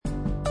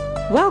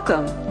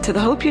Welcome to the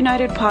Hope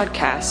United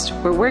podcast,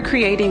 where we're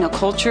creating a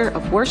culture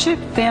of worship,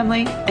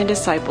 family, and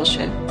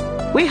discipleship.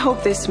 We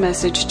hope this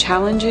message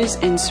challenges,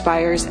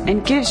 inspires,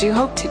 and gives you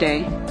hope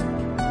today.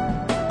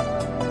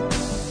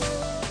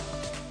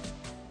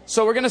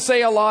 So we're going to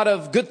say a lot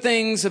of good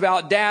things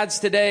about dads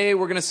today.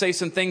 We're going to say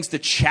some things to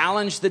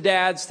challenge the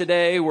dads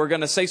today. We're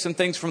going to say some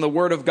things from the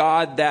Word of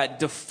God that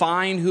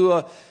define who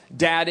a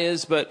dad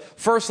is. But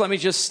first, let me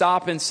just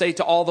stop and say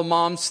to all the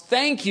moms,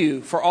 thank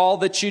you for all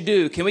that you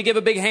do. Can we give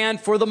a big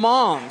hand for the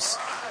moms?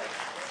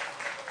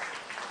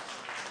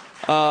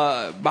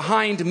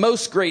 Behind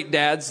most great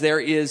dads, there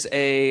is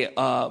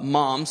a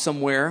mom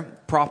somewhere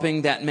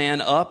propping that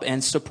man up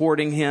and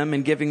supporting him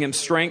and giving him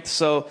strength.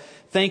 So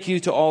thank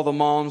you to all the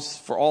moms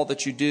for all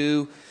that you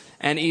do,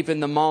 and even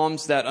the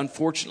moms that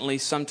unfortunately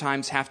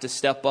sometimes have to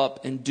step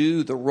up and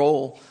do the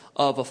role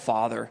of a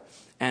father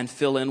and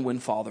fill in when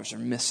fathers are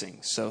missing.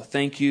 So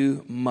thank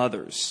you,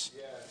 mothers.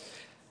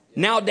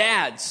 Now,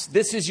 dads,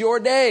 this is your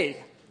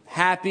day.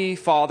 Happy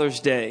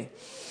Father's Day.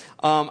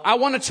 I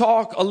want to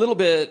talk a little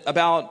bit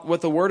about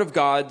what the Word of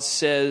God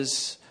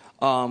says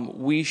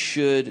we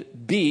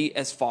should be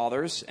as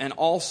fathers, and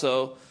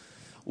also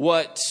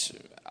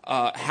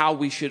how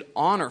we should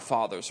honor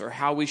fathers, or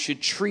how we should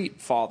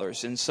treat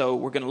fathers. And so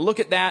we're going to look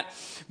at that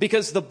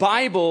because the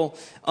Bible,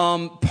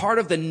 part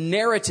of the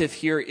narrative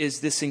here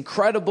is this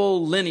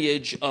incredible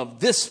lineage of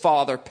this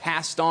father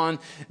passed on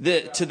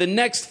to the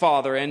next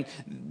father, and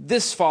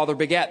this father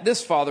begat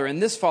this father,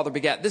 and this father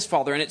begat this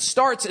father. And it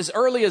starts as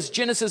early as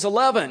Genesis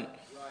 11.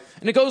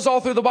 And it goes all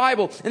through the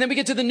Bible. And then we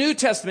get to the New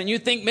Testament. You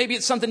think maybe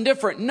it's something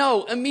different.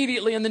 No,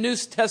 immediately in the New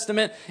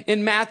Testament,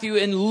 in Matthew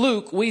and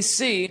Luke, we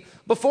see,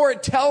 before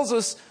it tells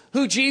us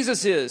who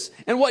Jesus is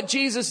and what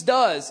Jesus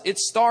does, it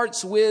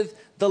starts with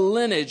the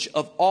lineage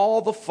of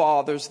all the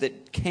fathers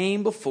that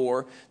came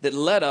before, that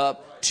led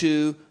up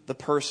to the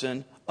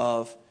person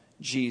of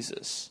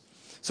Jesus.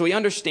 So we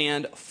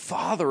understand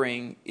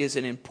fathering is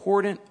an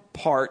important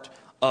part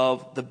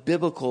of the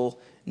biblical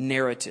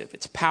narrative.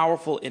 It's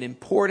powerful and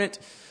important.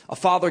 A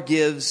father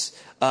gives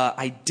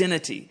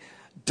identity,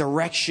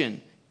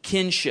 direction,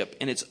 kinship,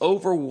 and it's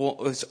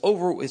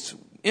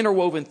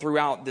interwoven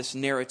throughout this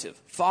narrative.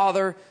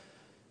 Father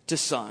to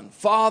son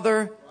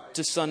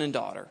and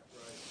daughter.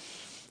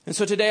 And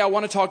so today I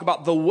want to talk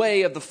about the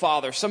way of the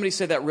father. Somebody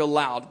say that real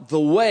loud. The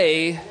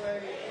way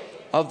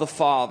of the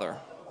father.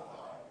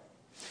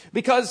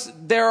 Because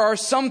there are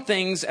some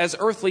things as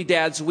earthly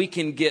dads we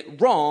can get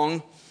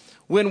wrong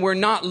when we're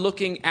not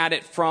looking at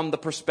it from the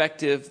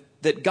perspective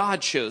that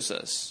God shows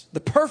us.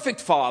 The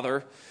perfect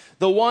father,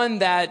 the one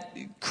that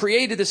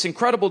created this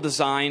incredible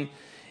design,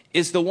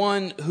 is the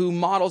one who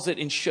models it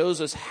and shows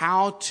us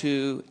how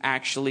to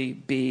actually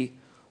be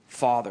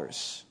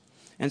fathers.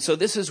 And so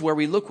this is where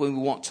we look when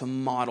we want to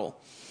model.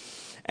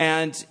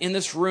 And in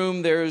this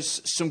room,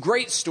 there's some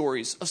great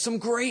stories of some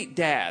great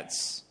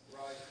dads.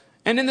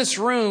 And in this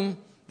room,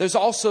 there's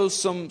also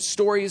some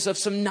stories of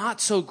some not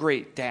so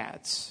great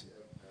dads.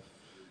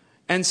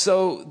 And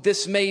so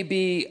this may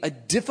be a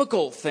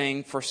difficult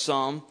thing for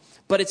some,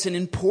 but it's an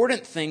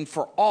important thing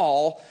for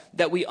all,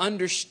 that we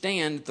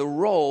understand the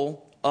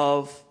role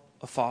of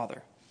a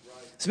father.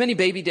 So many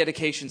baby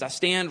dedications. I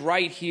stand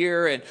right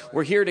here and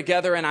we're here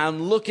together and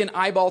I'm looking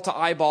eyeball to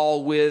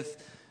eyeball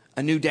with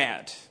a new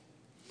dad.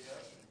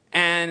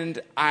 And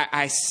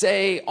I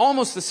say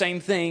almost the same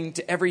thing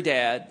to every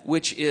dad,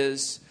 which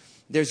is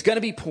there's going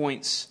to be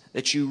points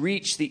that you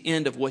reach the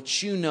end of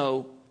what you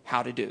know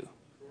how to do.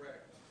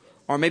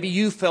 Or maybe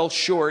you fell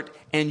short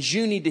and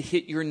you need to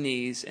hit your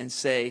knees and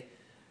say,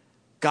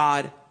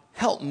 God,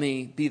 help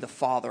me be the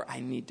father I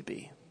need to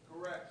be.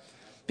 Correct.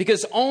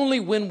 Because only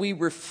when we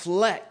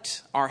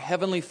reflect our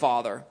Heavenly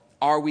Father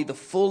are we the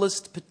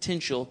fullest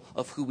potential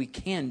of who we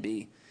can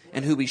be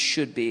and who we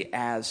should be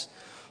as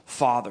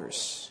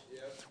fathers.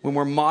 When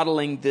we're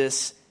modeling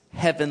this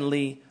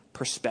heavenly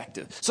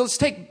perspective. So let's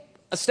take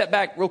a step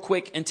back real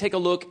quick and take a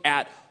look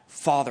at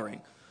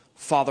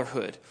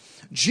fatherhood.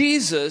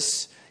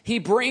 Jesus, He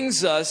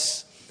brings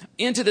us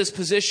into this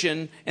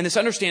position and this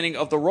understanding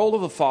of the role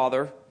of a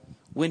father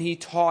when He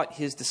taught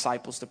His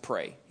disciples to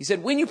pray. He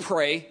said, when you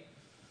pray,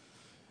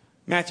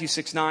 Matthew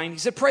 6:9, He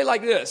said, pray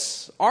like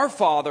this: Our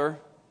Father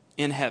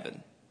in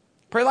heaven.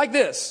 Pray like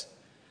this: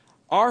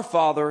 Our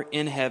Father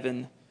in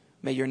heaven,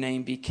 may your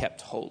name be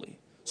kept holy.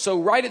 So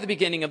right at the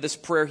beginning of this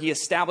prayer, He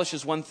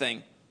establishes one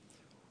thing: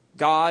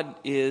 God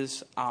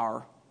is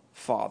our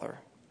Father.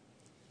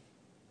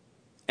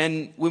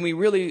 And when we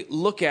really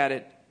look at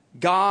it,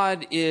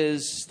 God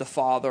is the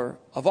father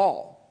of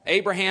all.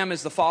 Abraham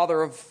is the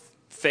father of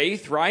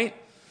faith, right?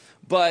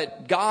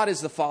 But God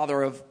is the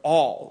father of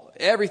all.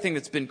 Everything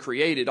that's been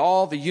created,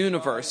 all the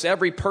universe,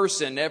 every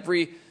person,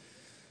 everything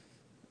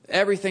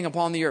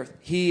upon the earth.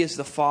 He is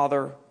the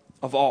father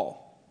of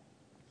all.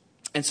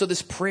 And so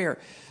this prayer,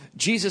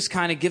 Jesus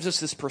kind of gives us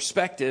this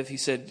perspective. He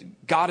said,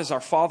 God is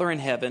our Father in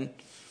heaven.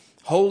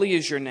 Holy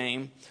is your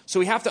name. So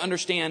we have to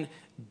understand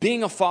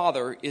being a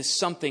father is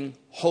something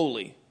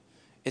holy.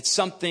 It's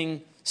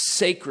something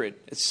sacred.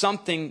 It's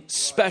something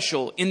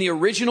special. In the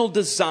original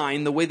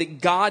design, the way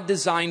that God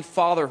designed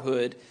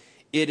fatherhood,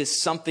 it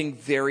is something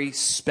very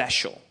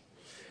special.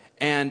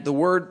 And the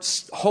word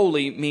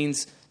holy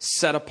means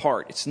set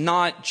apart. It's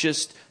not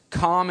just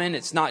common.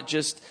 It's not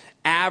just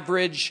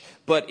average,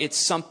 but it's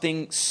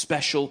something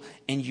special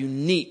and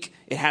unique.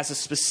 It has a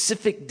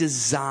specific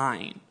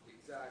design.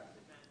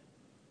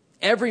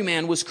 Every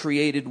man was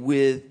created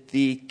with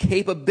the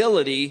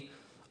capability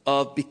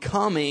of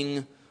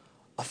becoming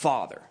a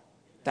father.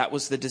 That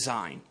was the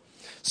design.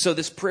 So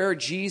this prayer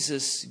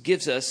Jesus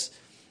gives us,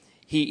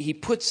 he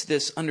puts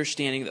this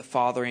understanding that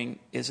fathering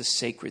is a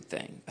sacred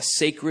thing, a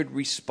sacred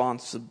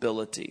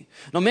responsibility.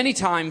 Now, many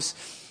times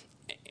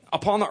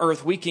upon the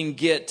earth, we can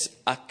get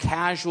a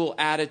casual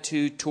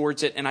attitude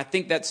towards it. And I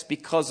think that's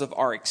because of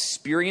our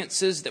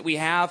experiences that we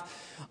have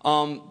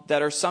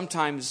that are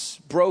sometimes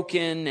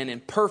broken and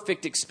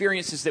imperfect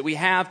experiences that we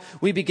have.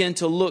 We begin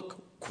to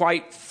look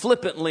quite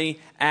flippantly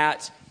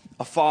at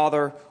a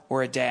father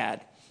or a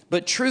dad.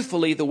 But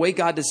truthfully, the way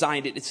God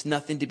designed it, it's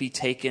nothing to be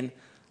taken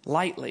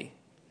lightly.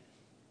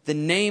 The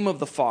name of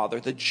the father,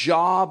 the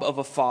job of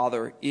a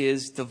father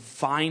is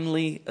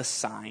divinely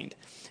assigned.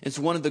 It's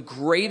one of the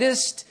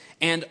greatest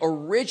and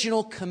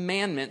original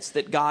commandments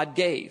that God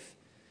gave.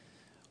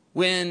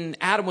 When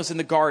Adam was in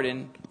the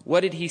garden, what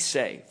did he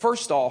say?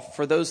 First off,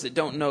 for those that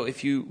don't know,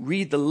 if you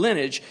read the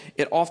lineage,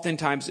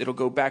 it'll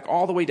go back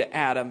all the way to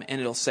Adam, and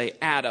it'll say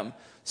Adam,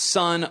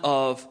 son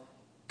of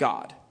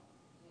God.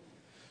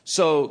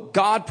 So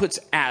God puts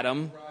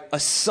Adam, a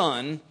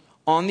son,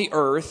 on the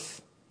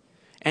earth,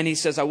 and he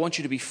says, I want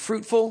you to be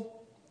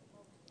fruitful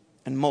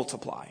and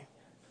multiply.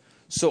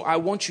 So I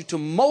want you to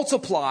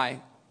multiply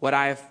what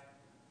I have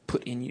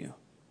put in you.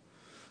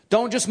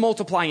 Don't just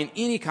multiply in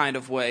any kind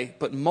of way,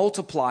 but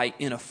multiply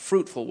in a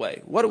fruitful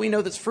way. What do we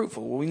know that's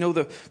fruitful? Well, we know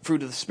the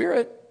fruit of the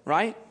Spirit,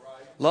 right?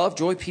 Love,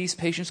 joy, peace,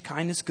 patience,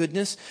 kindness,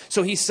 goodness.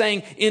 So he's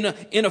saying, in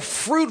a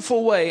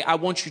fruitful way, I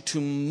want you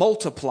to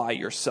multiply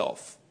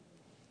yourself.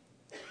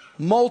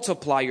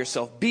 Multiply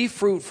yourself. Be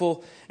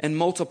fruitful and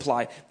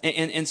multiply.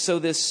 And so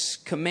this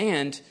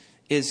command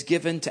is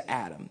given to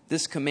Adam.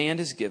 This command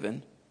is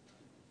given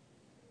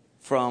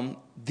from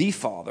the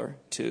Father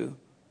to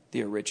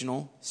the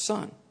original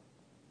Son.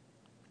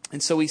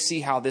 And so we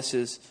see how this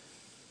is.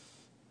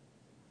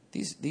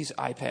 These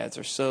iPads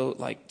are so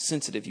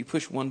sensitive. You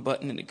push one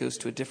button and it goes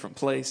to a different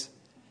place.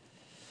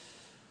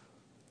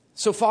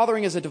 So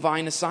fathering is a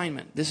divine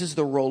assignment. This is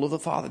the role of the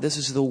Father. This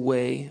is the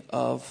way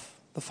of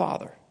the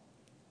Father.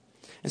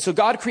 And so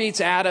God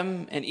creates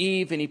Adam and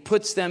Eve, and he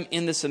puts them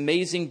in this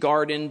amazing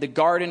garden. The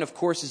garden, of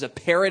course, is a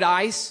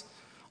paradise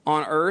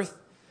on earth.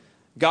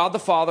 God the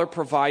Father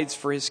provides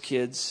for his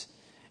kids.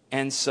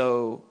 And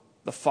so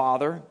the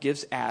Father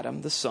gives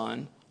Adam, the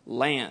Son,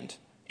 land,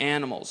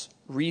 animals,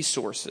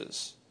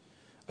 resources.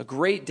 A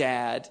great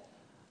dad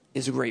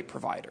is a great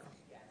provider.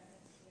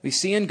 We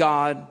see in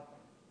God,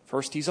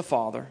 first he's a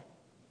father,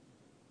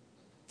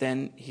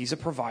 then he's a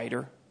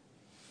provider.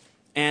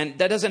 And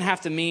that doesn't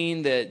have to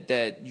mean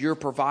that you're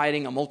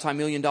providing a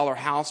multi-million-dollar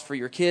house for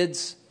your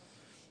kids,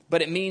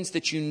 but it means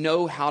that you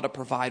know how to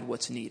provide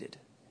what's needed.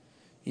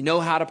 You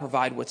know how to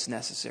provide what's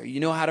necessary. You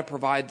know how to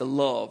provide the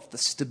love, the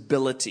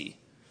stability,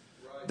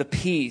 the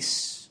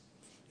peace,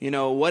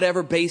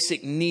 whatever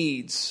basic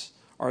needs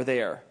are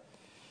there.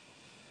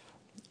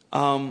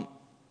 In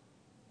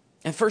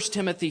 1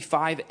 Timothy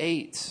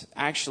 5:8,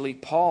 actually,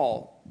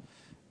 Paul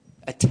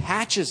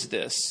attaches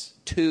this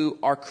to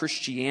our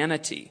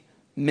Christianity.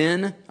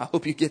 Men, I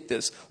hope you get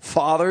this.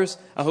 Fathers,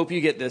 I hope you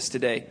get this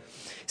today.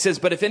 He says,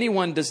 but if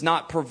anyone does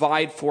not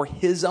provide for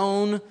his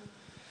own,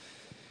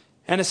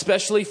 and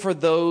especially for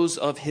those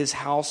of his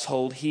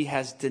household, he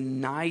has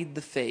denied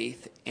the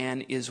faith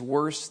and is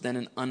worse than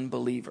an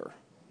unbeliever.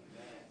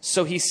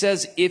 So he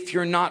says, if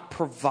you're not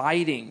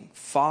providing,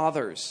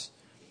 fathers,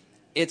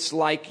 it's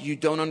like you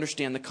don't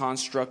understand the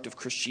construct of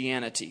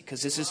Christianity,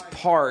 because this is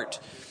part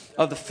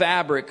of the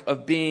fabric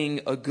of being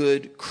a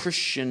good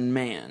Christian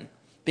man.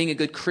 Being a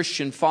good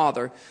Christian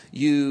father,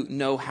 you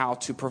know how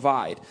to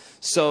provide.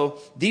 So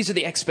these are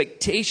the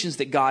expectations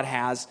that God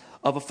has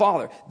of a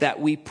father, that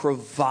we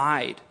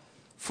provide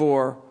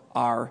for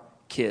our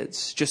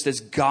kids, just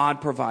as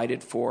God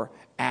provided for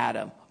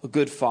Adam. A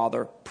good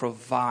father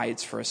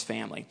provides for his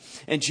family.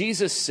 And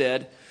Jesus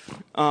said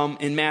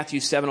in Matthew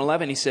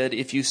 7:11, he said,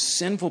 if you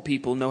sinful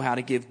people know how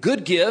to give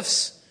good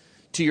gifts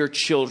to your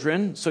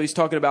children, so he's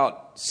talking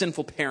about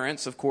sinful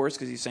parents, of course,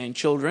 because he's saying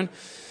children,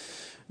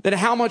 then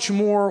how much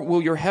more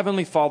will your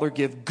heavenly Father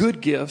give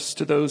good gifts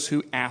to those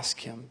who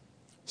ask him?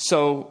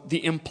 So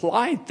the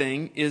implied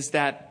thing is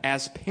that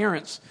as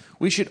parents,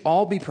 we should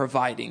all be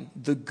providing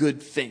the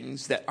good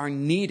things that are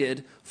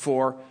needed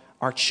for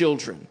our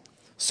children.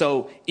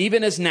 So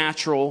even as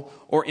natural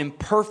or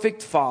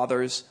imperfect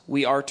fathers,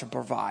 we are to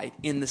provide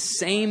in the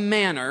same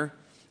manner,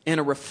 in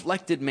a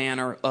reflected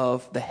manner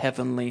of the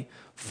heavenly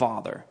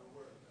Father.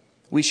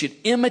 We should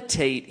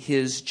imitate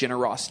his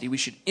generosity. We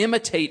should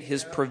imitate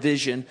his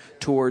provision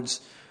towards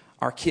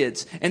our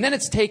kids. And then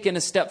it's taken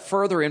a step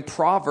further in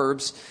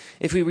Proverbs.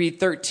 If we read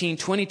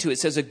 13:22, it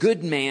says, a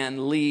good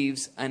man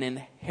leaves an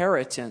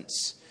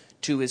inheritance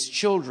to his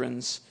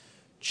children's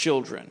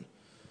children.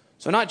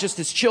 So not just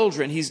his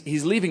children,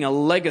 he's leaving a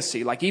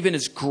legacy. Like even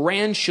his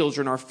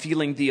grandchildren are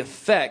feeling the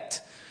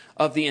effect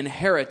of the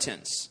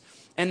inheritance.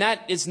 And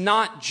that is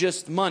not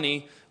just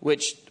money,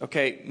 which,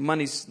 okay,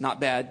 money's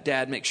not bad.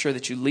 Dad, make sure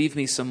that you leave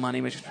me some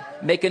money.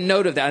 Make a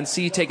note of that. And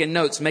see you taking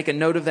notes. Make a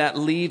note of that.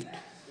 Leave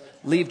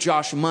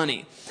Josh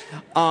money.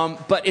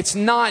 But it's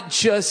not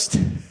just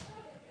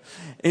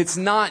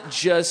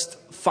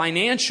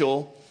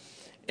financial.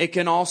 It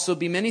can also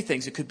be many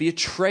things. It could be a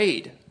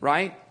trade,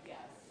 right?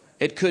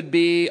 It could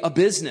be a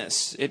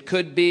business. It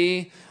could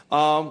be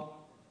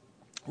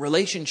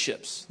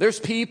relationships. There's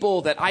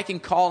people that I can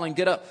call and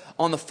get up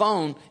on the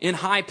phone in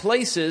high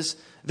places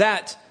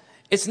that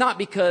it's not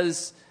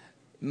because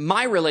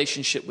my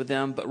relationship with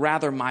them, but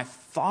rather my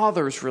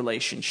Father's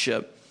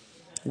relationship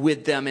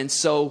with them. And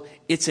so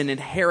it's an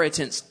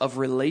inheritance of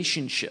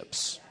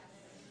relationships.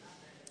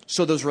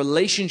 So those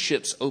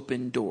relationships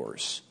open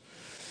doors.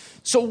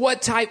 So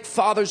what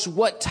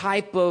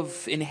type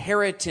of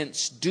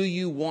inheritance do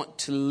you want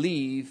to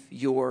leave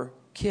your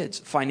kids?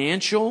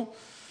 Financial?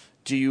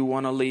 Do you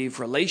want to leave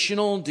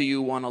relational? Do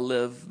you want to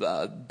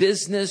live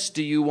business?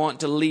 Do you want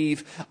to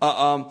leave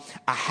a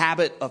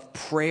habit of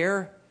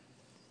prayer?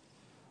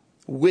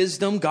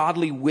 Wisdom,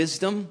 godly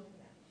wisdom?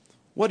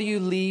 What are you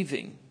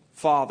leaving,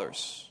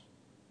 fathers?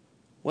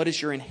 What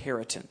is your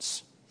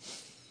inheritance?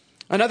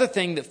 Another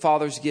thing that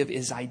fathers give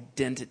is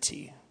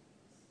identity.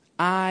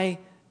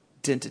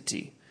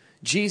 Identity.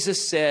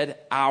 Jesus said,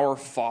 our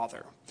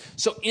Father.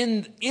 So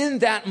in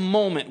that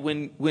moment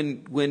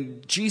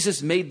when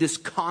Jesus made this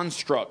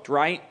construct,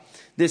 right?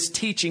 This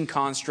teaching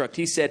construct,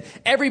 he said,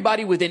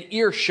 everybody within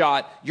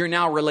earshot, you're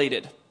now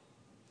related.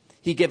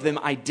 He gave them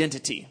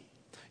identity.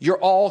 You're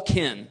all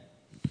kin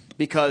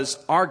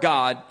because our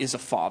God is a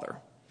father.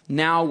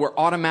 Now we're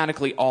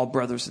automatically all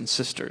brothers and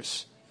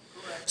sisters.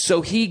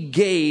 So he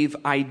gave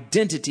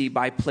identity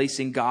by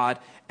placing God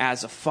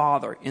as a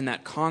father in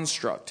that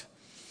construct.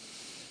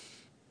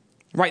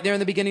 Right there in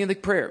the beginning of the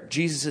prayer,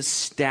 Jesus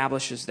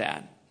establishes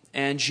that.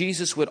 And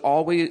Jesus would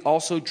always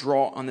also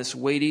draw on this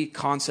weighty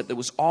concept that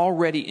was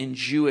already in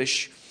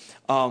Jewish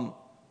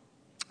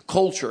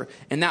culture.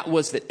 And that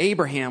was that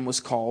Abraham was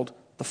called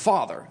the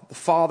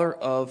father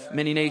of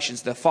many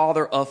nations, the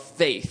father of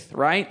faith,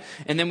 right?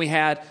 And then we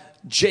had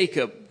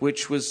Jacob,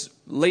 which was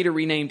later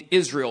renamed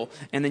Israel.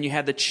 And then you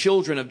had the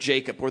children of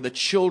Jacob, or the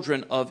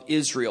children of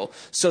Israel.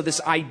 So this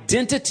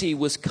identity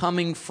was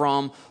coming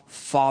from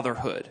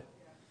fatherhood.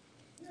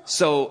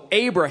 So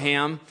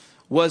Abraham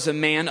was a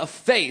man of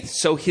faith.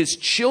 So his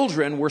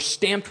children were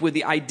stamped with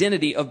the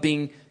identity of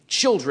being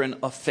children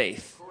of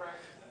faith.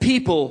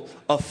 People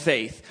of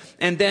faith.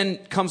 And then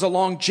comes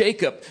along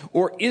Jacob,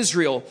 or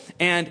Israel.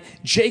 And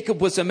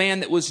Jacob was a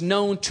man that was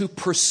known to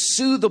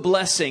pursue the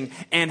blessing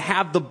and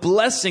have the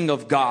blessing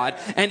of God.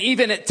 And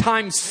even at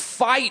times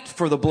fight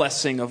for the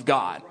blessing of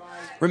God.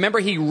 Remember,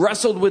 he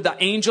wrestled with the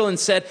angel and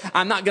said,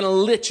 I'm not going to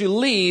let you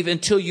leave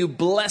until you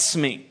bless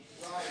me.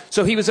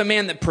 So he was a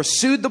man that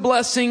pursued the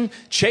blessing,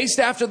 chased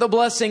after the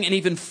blessing, and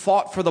even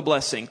fought for the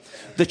blessing.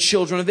 The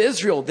children of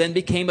Israel then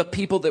became a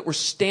people that were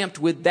stamped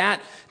with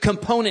that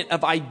component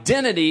of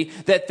identity,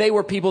 that they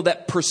were people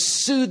that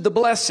pursued the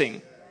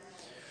blessing,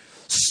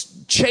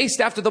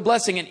 chased after the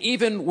blessing, and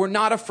even were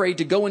not afraid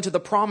to go into the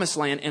promised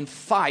land and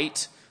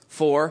fight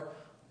for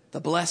the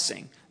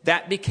blessing.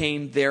 That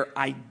became their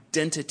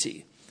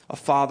identity. A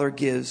father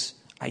gives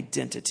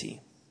identity.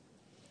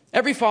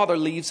 Every father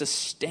leaves a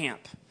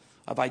stamp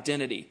of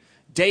identity.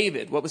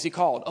 David, what was he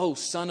called? Oh,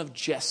 son of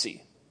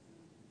Jesse.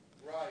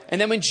 Right. And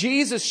then when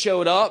Jesus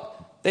showed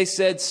up, they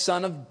said,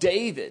 son of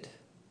David.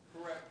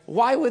 Correct.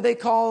 Why would they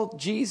call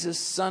Jesus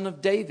son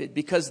of David?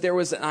 Because there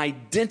was an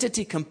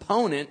identity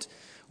component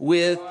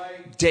with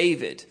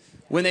David.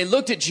 When they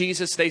looked at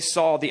Jesus, they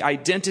saw the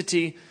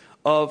identity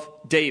of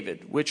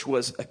David, which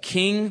was a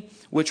king,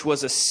 which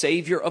was a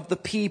savior of the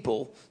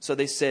people. So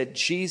they said,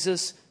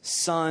 Jesus,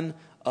 son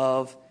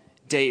of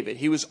David.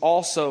 He was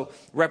also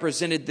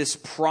represented this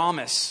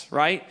promise,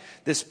 right?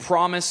 This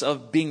promise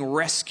of being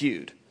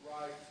rescued.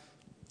 Right.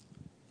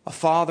 A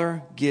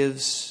father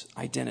gives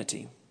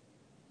identity.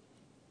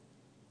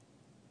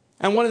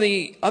 And one of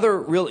the other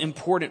real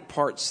important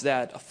parts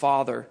that a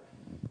father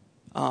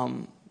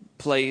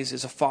plays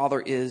is a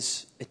father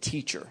is a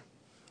teacher.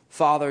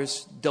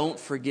 Fathers, don't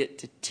forget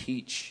to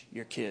teach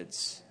your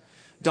kids.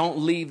 Don't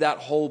leave that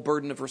whole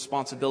burden of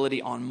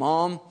responsibility on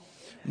mom.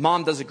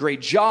 Mom does a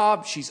great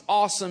job. She's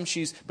awesome.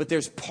 But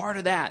there's part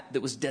of that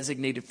was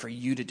designated for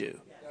you to do.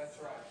 That's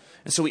right.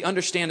 And so we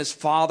understand as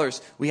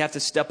fathers, we have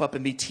to step up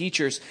and be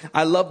teachers.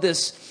 I love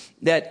this,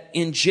 that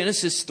in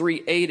Genesis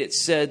 3:8, it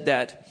said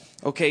that,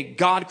 okay,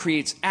 God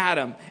creates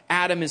Adam.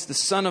 Adam is the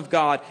son of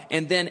God.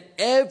 And then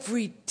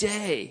every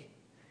day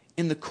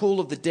in the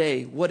cool of the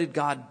day, what did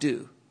God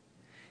do?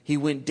 He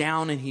went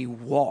down and he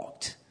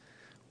walked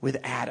with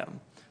Adam.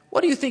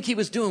 What do you think he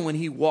was doing when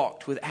he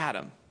walked with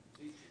Adam?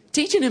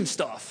 Teaching him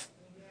stuff.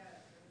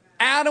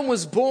 Adam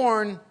was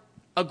born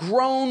a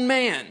grown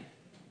man.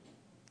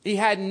 He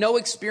had no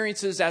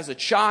experiences as a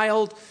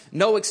child,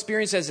 no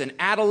experience as an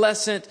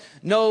adolescent,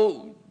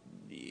 none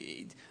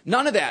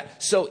of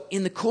that. So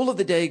in the cool of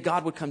the day,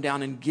 God would come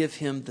down and give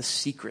him the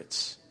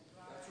secrets.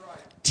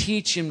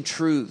 Teach him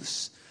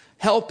truths.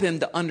 Help him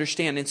to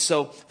understand. And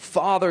so,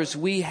 fathers,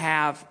 we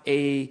have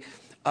a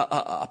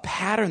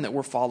pattern that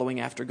we're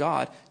following after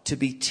God to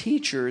be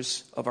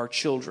teachers of our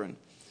children.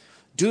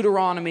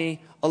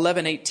 Deuteronomy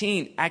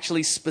 11:18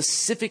 actually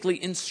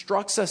specifically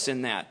instructs us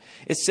in that.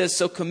 It says,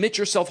 so commit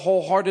yourself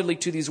wholeheartedly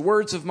to these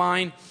words of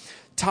mine.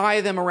 Tie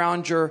them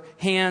around your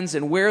hands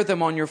and wear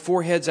them on your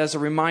foreheads as a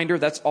reminder.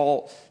 That's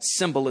all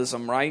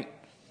symbolism, right?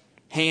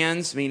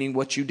 Hands, meaning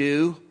what you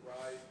do.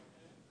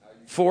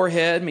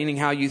 Forehead, meaning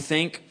how you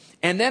think.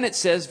 And then it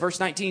says, verse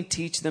 19,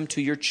 teach them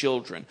to your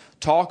children.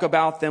 Talk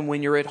about them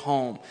when you're at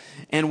home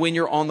and when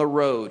you're on the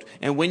road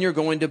and when you're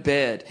going to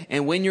bed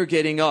and when you're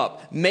getting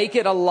up. Make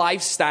it a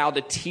lifestyle to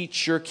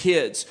teach your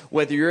kids,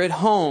 whether you're at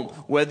home,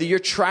 whether you're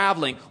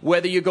traveling,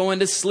 whether you're going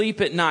to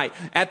sleep at night,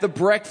 at the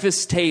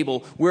breakfast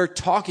table. We're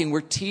talking, we're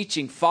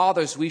teaching.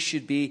 Fathers, we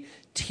should be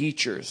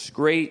teachers,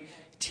 great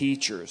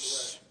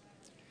teachers.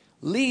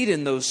 Lead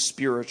in those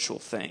spiritual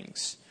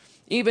things.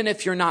 Even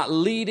if you're not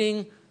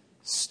leading,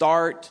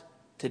 start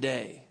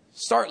today.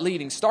 Start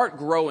leading, start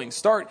growing,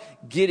 start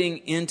getting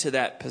into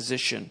that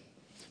position.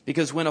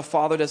 Because when a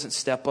father doesn't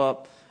step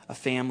up, a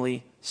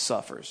family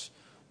suffers.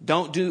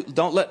 Don't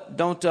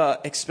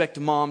expect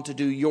mom to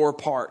do your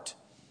part.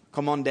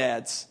 Come on,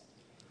 dads.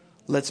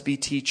 Let's be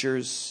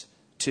teachers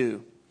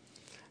too.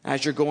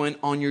 As you're going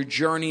on your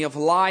journey of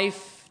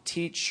life,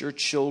 teach your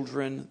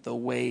children the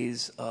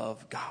ways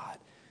of God.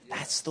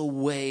 That's the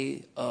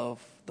way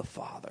of the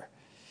Father.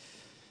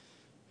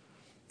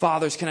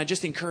 Fathers, can I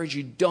just encourage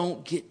you,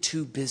 don't get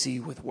too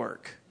busy with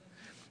work.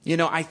 You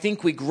know, I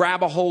think we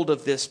grab a hold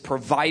of this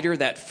provider,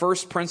 that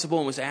first principle,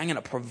 and we say, I'm going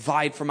to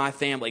provide for my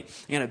family.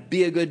 I'm going to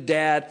be a good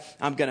dad.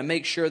 I'm going to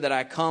make sure that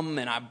I come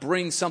and I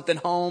bring something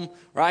home,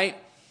 right?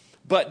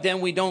 But then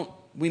we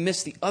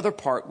miss the other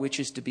part, which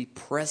is to be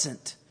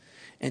present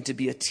and to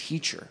be a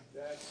teacher.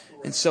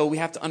 And so we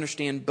have to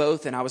understand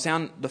both. And I was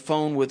on the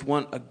phone with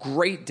a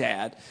great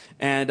dad,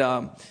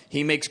 and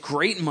he makes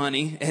great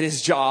money at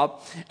his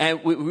job.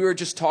 And we were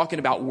just talking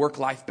about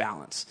work-life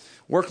balance.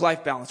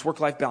 Work-life balance.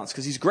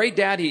 Because he's a great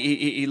dad.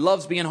 He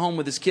loves being home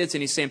with his kids.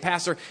 And he's saying,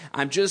 Pastor,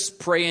 I'm just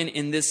praying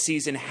in this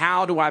season,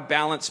 how do I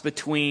balance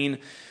between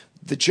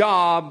the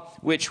job,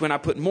 which when I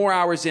put more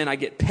hours in, I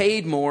get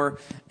paid more,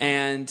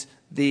 and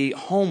the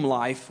home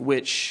life,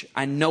 which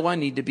I know I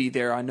need to be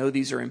there. I know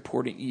these are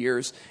important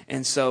years.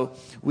 And so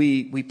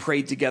we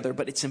prayed together.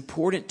 But it's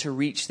important to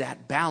reach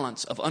that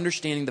balance of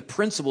understanding the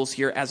principles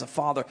here as a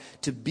father,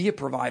 to be a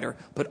provider,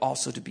 but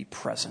also to be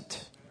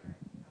present.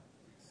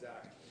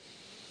 Exactly.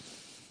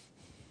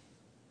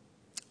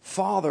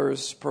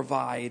 Fathers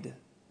provide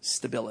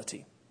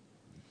stability.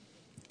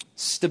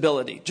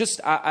 Stability.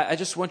 I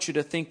just want you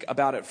to think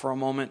about it for a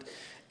moment.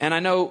 And I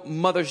know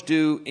mothers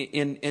do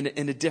in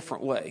a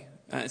different way.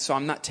 So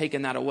I'm not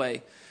taking that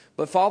away.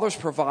 But fathers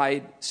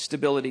provide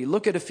stability.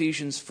 Look at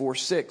Ephesians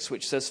 4:6,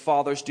 which says,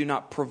 fathers, do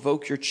not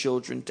provoke your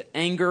children to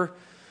anger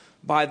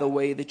by the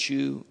way that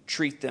you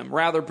treat them.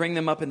 Rather, bring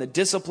them up in the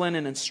discipline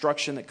and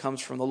instruction that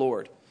comes from the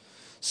Lord.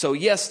 So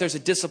yes, there's a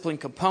discipline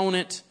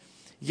component.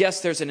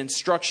 Yes, there's an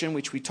instruction,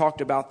 which we talked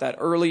about that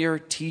earlier,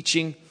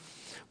 teaching.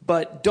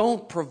 But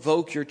don't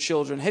provoke your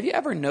children. Have you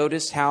ever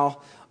noticed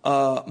how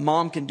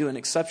mom can do an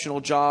exceptional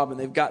job, and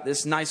they've got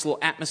this nice little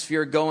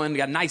atmosphere going, they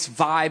got a nice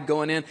vibe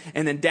going in,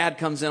 and then dad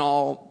comes in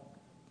all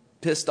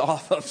pissed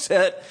off,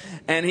 upset,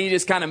 and he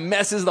just kind of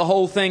messes the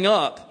whole thing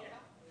up.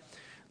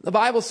 The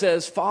Bible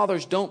says,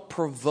 fathers, don't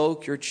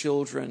provoke your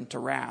children to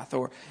wrath.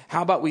 Or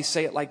how about we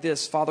say it like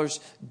this? Fathers,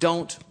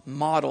 don't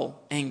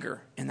model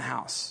anger in the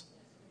house.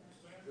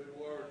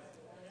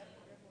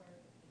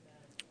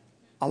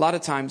 A lot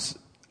of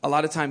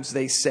times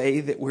they say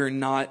that we're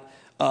not,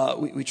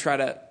 we try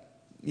to,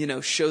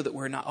 show that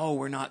we're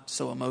not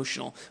so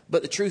emotional.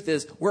 But the truth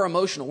is, we're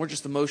emotional. We're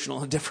just emotional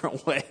in a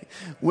different way.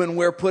 When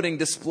we're putting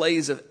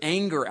displays of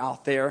anger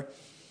out there,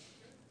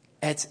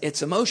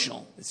 it's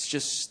emotional. It's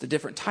just a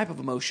different type of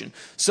emotion.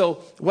 So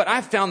what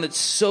I've found that's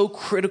so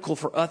critical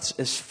for us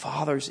as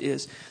fathers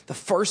is the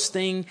first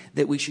thing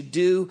that we should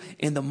do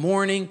in the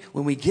morning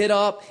when we get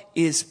up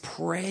is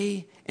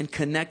pray and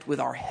connect with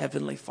our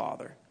Heavenly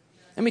Father.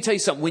 Let me tell you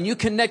something. When you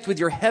connect with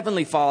your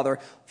Heavenly Father,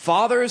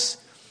 fathers,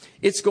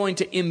 it's going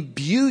to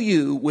imbue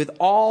you with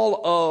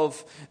all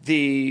of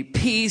the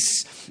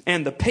peace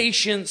and the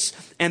patience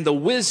and the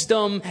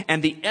wisdom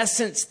and the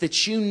essence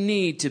that you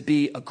need to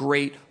be a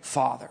great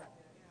father.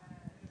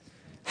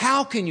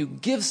 How can you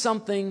give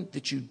something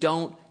that you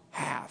don't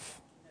have?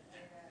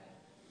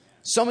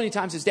 So many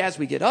times as dads,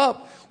 we get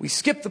up, we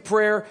skip the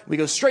prayer, we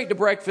go straight to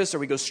breakfast, or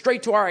we go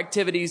straight to our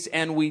activities,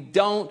 and we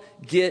don't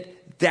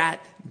get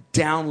that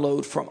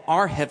download from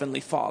our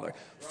Heavenly Father.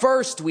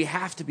 First, we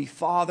have to be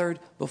fathered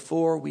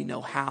before we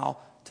know how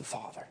to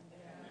father.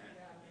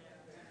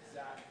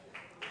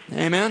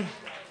 Amen?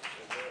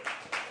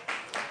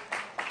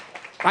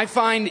 I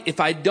find if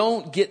I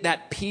don't get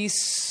that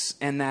peace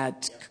and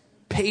that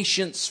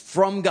patience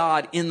from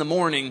God in the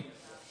morning,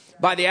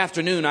 by the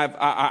afternoon,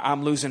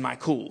 I'm losing my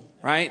cool,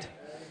 right?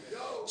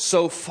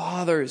 So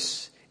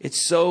fathers,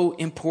 it's so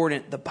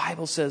important. The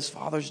Bible says,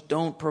 fathers,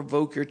 don't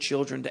provoke your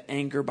children to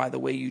anger by the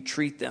way you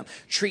treat them.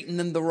 Treating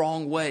them the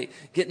wrong way,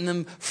 getting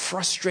them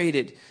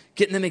frustrated,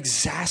 getting them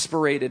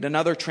exasperated.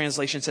 Another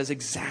translation says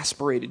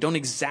exasperated. Don't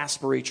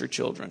exasperate your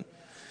children.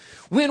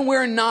 When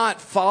we're not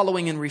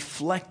following and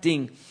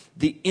reflecting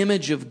the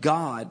image of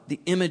God, the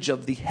image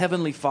of the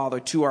Heavenly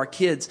Father to our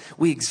kids,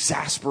 we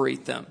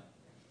exasperate them.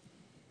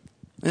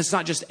 And it's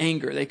not just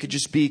anger. They could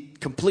just be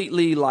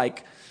completely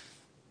like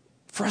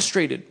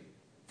frustrated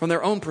from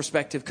their own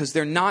perspective because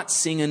they're not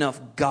seeing enough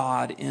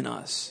God in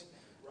us.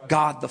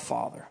 God the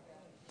Father.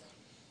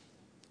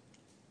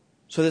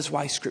 So that's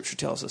why Scripture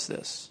tells us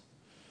this.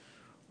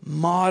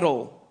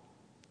 Model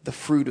the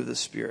fruit of the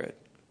Spirit.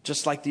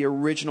 Just like the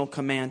original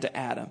command to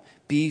Adam.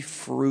 Be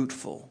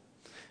fruitful.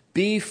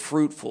 Be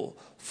fruitful.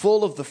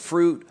 Full of the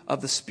fruit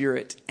of the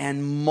Spirit.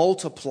 And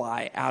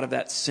multiply out of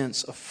that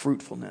sense of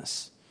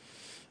fruitfulness.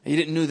 You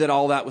didn't know that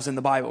all that was in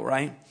the Bible,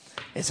 right?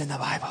 It's in the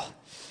Bible.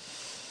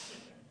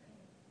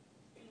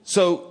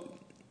 So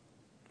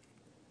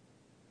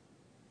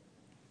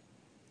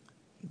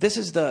this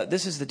is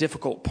the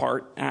difficult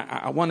part.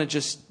 I want to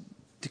just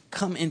to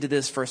come into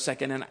this for a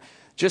second and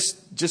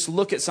just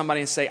look at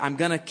somebody and say, I'm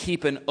going to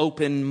keep an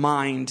open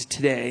mind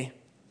today.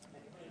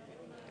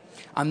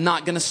 I'm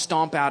not going to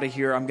stomp out of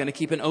here. I'm going to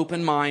keep an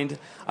open mind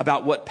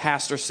about what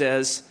Pastor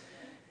says.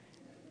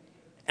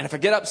 And if I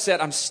get upset,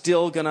 I'm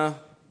still going to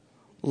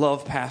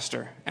love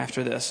Pastor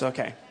after this.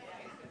 Okay.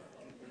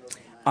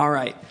 All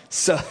right.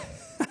 So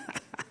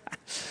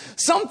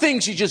some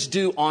things you just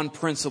do on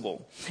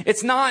principle.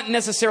 It's not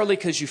necessarily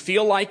because you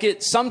feel like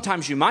it.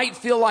 Sometimes you might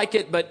feel like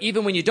it, but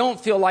even when you don't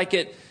feel like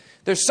it,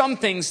 there's some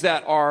things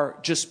that are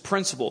just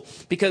principle.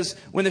 Because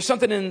when there's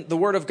something in the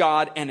Word of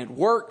God and it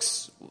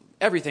works,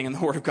 everything in the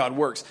Word of God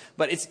works.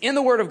 But it's in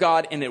the Word of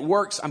God and it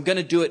works, I'm going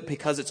to do it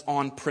because it's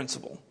on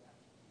principle.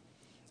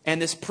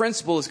 And this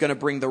principle is going to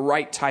bring the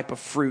right type of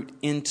fruit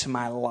into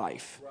my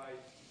life. Right.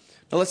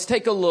 Now let's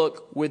take a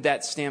look with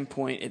that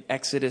standpoint at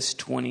Exodus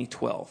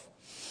 20:12.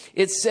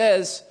 It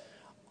says,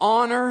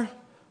 honor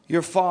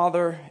your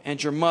father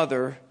and your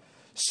mother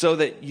so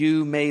that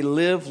you may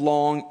live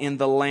long in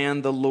the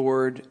land the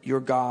Lord your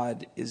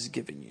God is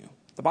giving you.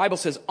 The Bible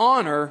says,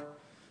 honor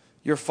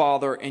your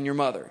father and your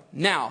mother.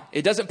 Now,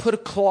 it doesn't put a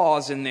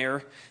clause in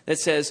there that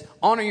says,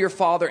 honor your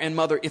father and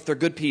mother if they're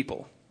good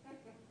people.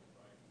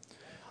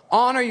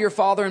 Honor your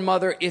father and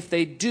mother if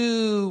they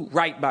do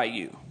right by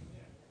you.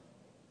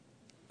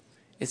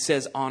 It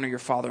says, honor your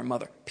father and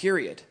mother,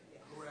 period.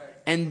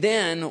 And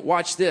then,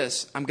 watch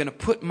this, I'm going to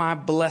put my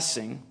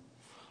blessing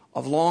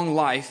of long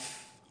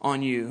life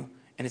on you,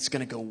 and it's going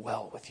to go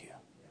well with you.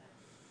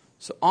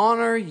 So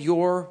honor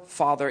your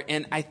father.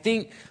 And I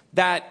think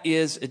that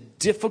is a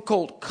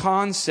difficult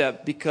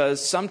concept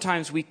because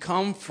sometimes we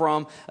come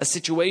from a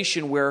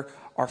situation where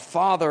our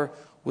father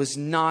was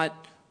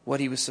not what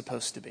he was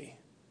supposed to be.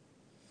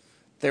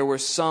 There were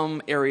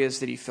some areas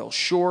that he fell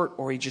short,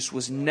 or he just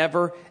was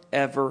never,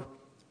 ever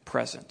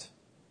present.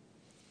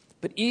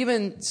 But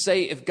even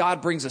say if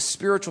God brings a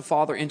spiritual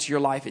father into your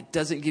life, it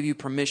doesn't give you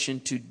permission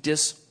to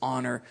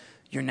dishonor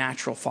your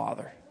natural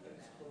father.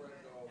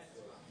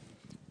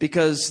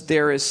 Because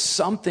there is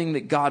something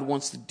that God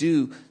wants to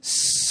do,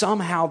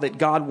 somehow that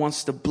God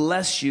wants to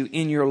bless you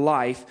in your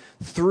life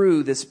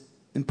through this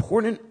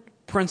important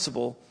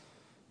principle,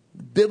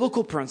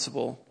 biblical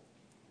principle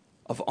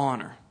of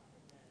honor.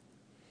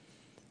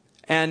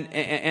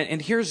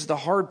 And here's the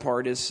hard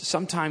part is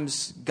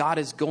sometimes God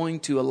is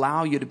going to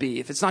allow you to be,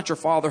 if it's not your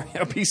father,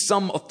 it'll be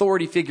some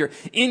authority figure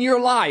in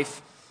your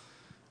life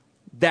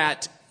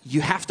that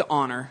you have to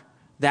honor,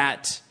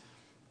 that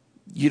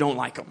you don't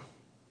like them.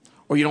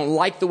 Or you don't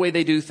like the way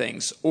they do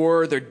things.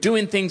 Or they're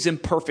doing things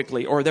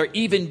imperfectly. Or they're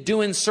even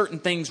doing certain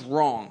things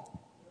wrong.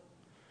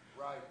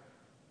 Right.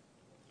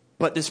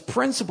 But this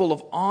principle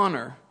of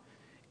honor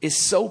is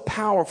so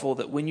powerful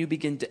that when you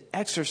begin to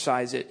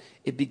exercise it,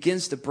 it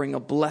begins to bring a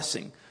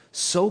blessing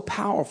so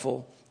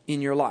powerful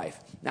in your life.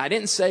 Now, I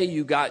didn't say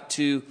you got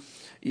to,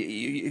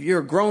 if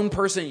you're a grown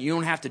person, you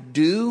don't have to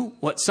do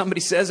what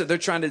somebody says. If they're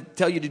trying to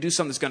tell you to do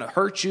something that's going to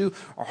hurt you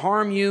or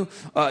harm you,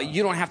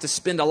 you don't have to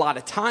spend a lot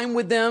of time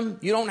with them.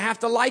 You don't have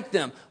to like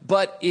them.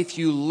 But if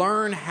you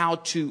learn how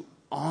to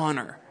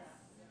honor,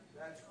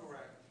 that's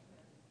correct.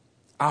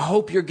 I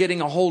hope you're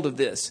getting a hold of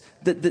this.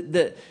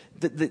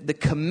 The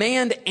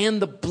command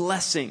and the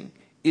blessing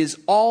is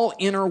all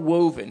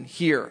interwoven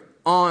here.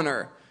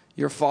 Honor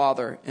your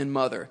father and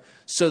mother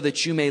so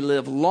that you may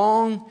live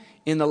long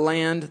in the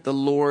land the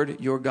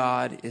Lord your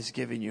God is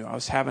giving you. I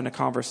was having a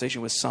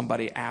conversation with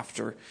somebody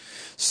after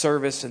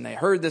service and they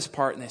heard this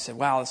part and they said,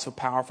 wow, that's so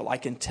powerful. I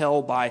can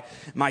tell by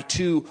my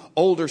two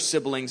older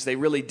siblings, they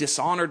really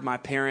dishonored my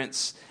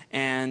parents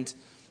and,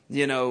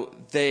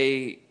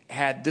 they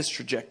had this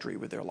trajectory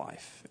with their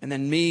life. And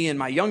then me and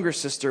my younger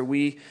sister,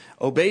 we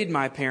obeyed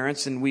my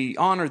parents and we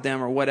honored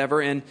them or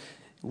whatever. And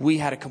we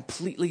had a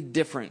completely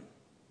different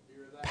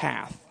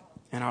path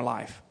in our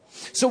life.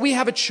 So we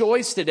have a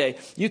choice today.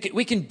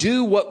 We can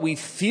do what we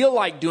feel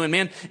like doing,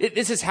 man.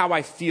 This is how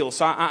I feel.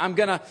 So I'm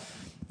going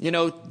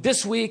to,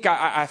 this week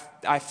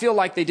I feel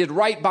like they did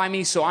right by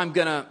me. So I'm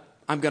going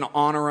to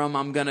honor them.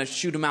 I'm going to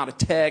shoot them out a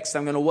text.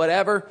 I'm going to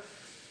whatever.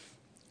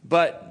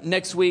 But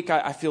next week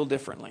I feel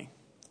differently.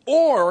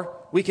 Or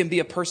we can be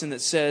a person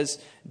that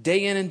says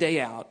day in and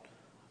day out,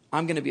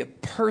 I'm going to be a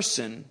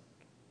person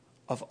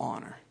of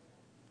honor.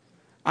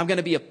 I'm going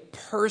to be a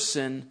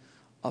person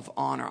of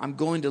honor. I'm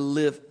going to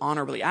live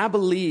honorably. I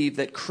believe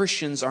that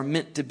Christians are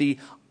meant to be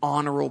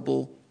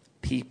honorable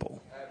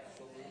people.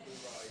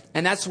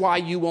 And that's why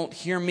you won't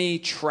hear me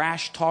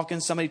trash talking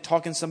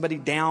somebody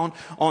down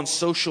on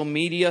social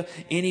media.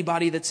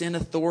 Anybody that's in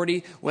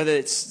authority, whether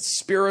it's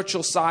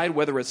spiritual side,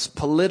 whether it's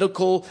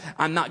political,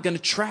 I'm not going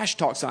to trash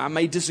talk. So I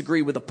may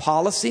disagree with a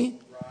policy.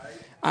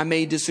 I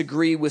may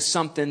disagree with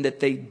something that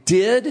they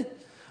did,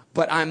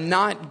 but I'm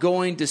not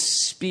going to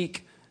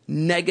speak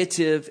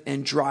negative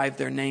and drive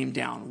their name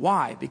down.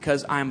 Why?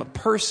 Because I'm a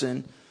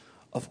person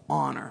of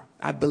honor.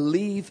 I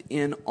believe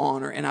in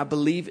honor, and I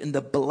believe in the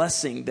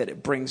blessing that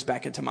it brings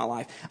back into my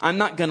life. I'm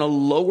not going to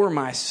lower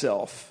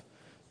myself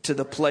to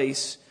the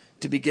place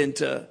to begin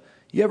to...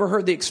 You ever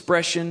heard the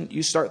expression,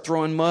 you start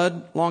throwing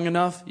mud long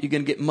enough, you're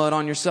going to get mud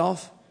on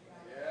yourself?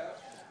 Yeah.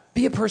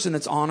 Be a person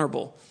that's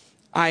honorable.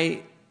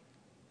 I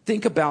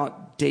think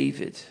about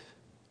David.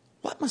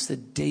 What must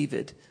have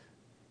David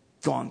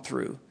gone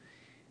through?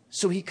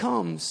 So he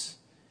comes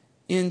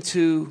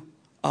into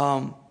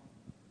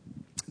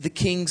the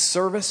king's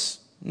service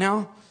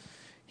now.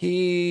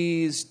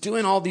 He's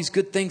doing all these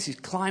good things. He's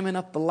climbing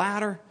up the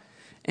ladder.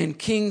 And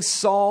King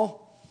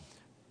Saul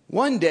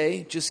one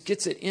day just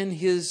gets it in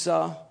his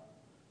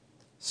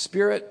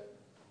spirit,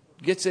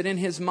 gets it in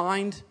his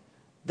mind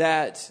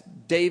that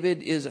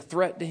David is a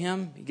threat to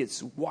him. He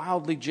gets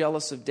wildly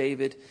jealous of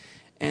David.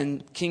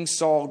 And King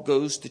Saul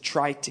goes to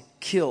try to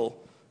kill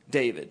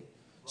David.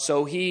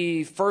 So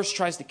he first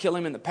tries to kill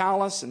him in the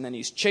palace, and then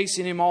he's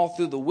chasing him all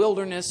through the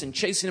wilderness and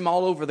chasing him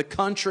all over the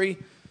country,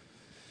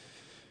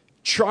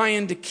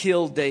 trying to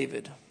kill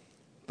David.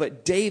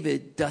 But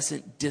David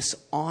doesn't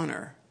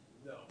dishonor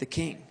the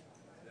king.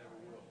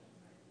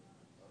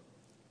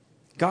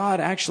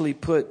 God actually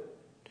put,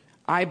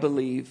 I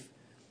believe,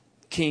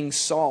 King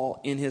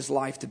Saul in his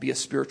life to be a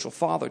spiritual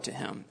father to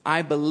him.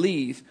 I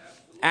believe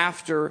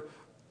after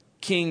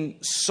King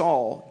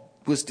Saul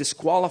was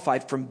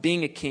disqualified from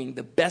being a king,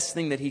 the best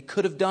thing that he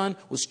could have done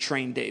was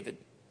train David.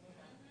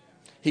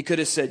 He could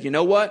have said, you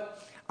know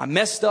what? I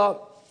messed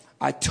up.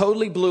 I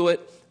totally blew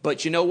it.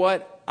 But you know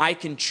what? I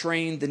can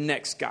train the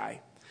next guy.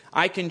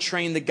 I can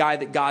train the guy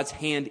that God's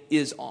hand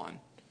is on.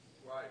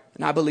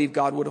 And I believe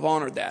God would have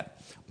honored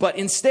that. But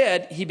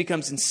instead, he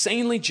becomes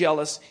insanely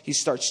jealous. He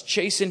starts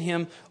chasing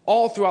him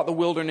all throughout the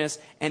wilderness.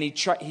 And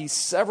he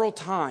several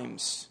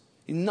times,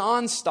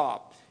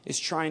 nonstop, is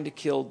trying to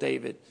kill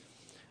David.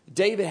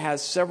 David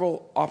has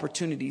several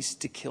opportunities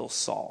to kill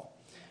Saul.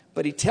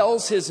 But he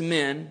tells his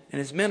men, and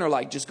his men are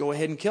like, just go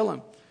ahead and kill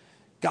him.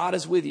 God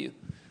is with you.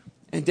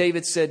 And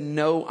David said,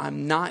 no,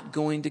 I'm not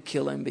going to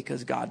kill him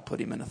because God put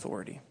him in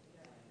authority.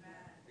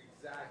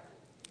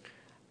 Exactly.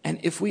 And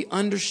if we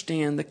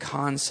understand the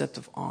concept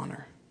of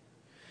honor,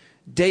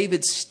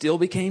 David still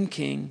became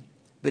king,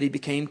 but he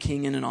became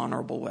king in an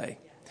honorable way.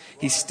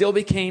 He still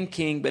became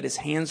king, but his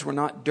hands were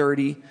not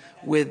dirty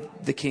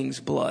with the king's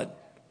blood.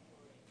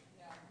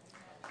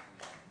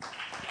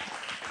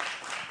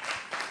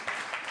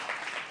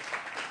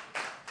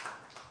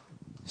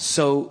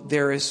 So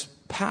there is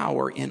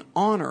power in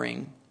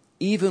honoring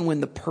even when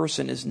the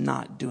person is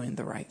not doing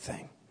the right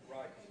thing.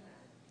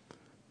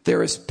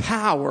 There is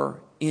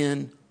power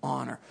in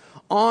honor.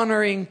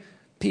 Honoring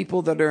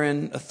people that are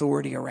in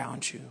authority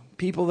around you.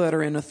 People that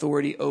are in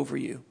authority over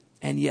you.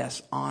 And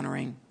yes,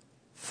 honoring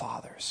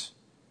fathers.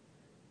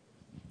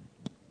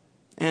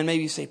 And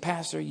maybe you say,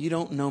 Pastor, you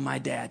don't know my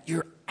dad.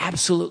 You're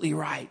absolutely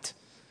right.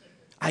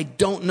 I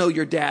don't know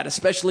your dad,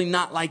 especially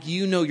not like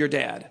you know your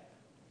dad.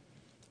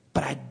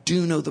 But I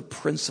do know the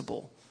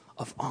principle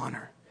of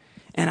honor.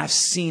 And I've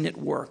seen it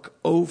work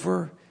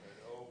over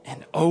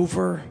and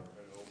over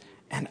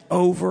and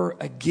over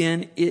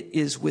again. It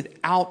is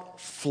without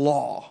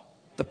flaw,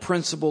 the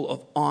principle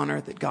of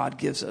honor that God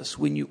gives us.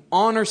 When you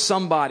honor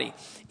somebody,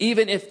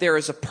 even if there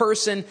is a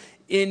person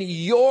in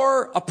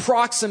your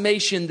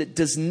approximation that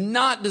does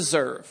not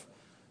deserve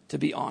to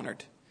be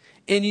honored,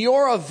 in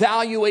your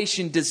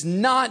evaluation does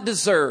not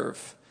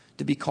deserve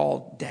to be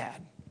called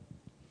dad.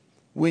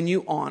 When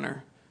you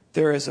honor,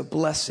 there is a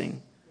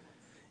blessing.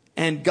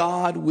 And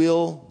God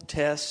will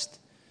test.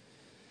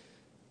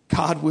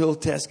 God will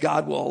test.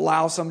 God will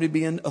allow somebody to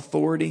be in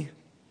authority.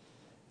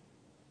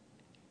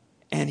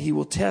 And He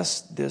will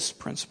test this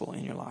principle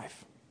in your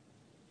life.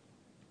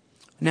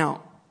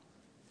 Now,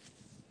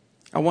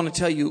 I want to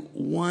tell you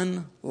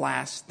one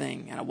last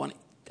thing. And I want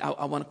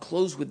to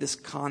close with this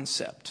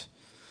concept.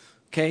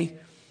 Okay?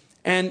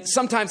 And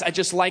sometimes I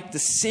just like to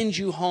send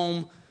you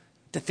home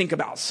to think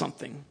about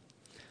something.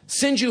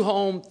 Send you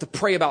home to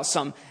pray about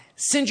something.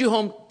 send you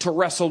home to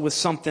wrestle with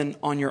something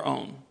on your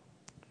own.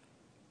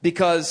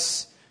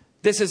 Because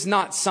this is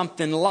not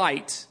something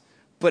light,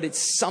 but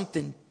it's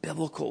something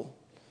biblical.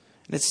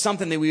 And it's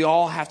something that we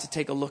all have to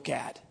take a look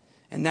at.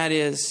 And that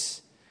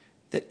is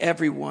that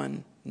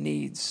everyone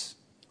needs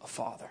a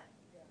father.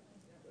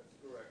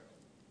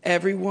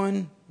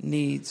 Everyone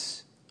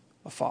needs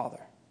a father.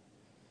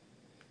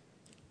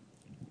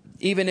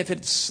 Even if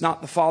it's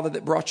not the father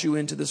that brought you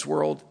into this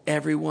world,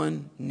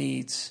 everyone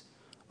needs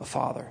a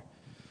father.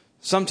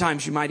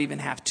 Sometimes you might even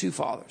have two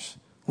fathers.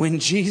 When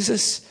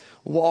Jesus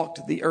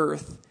walked the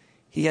earth,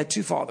 he had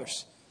two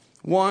fathers.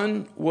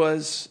 One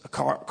was a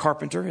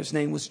carpenter. His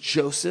name was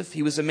Joseph.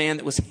 He was a man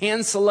that was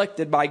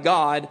hand-selected by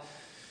God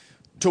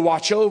to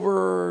watch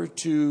over,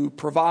 to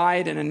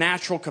provide in a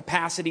natural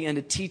capacity, and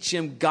to teach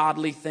him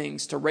godly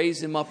things, to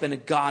raise him up in a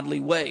godly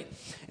way.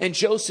 And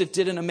Joseph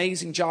did an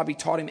amazing job. He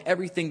taught him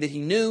everything that he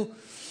knew.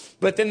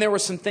 But then there were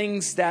some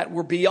things that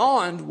were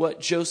beyond what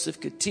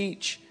Joseph could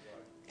teach.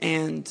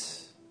 And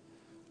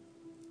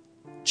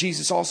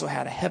Jesus also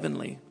had a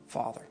heavenly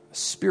father, a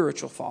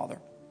spiritual father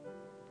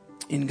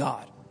in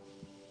God.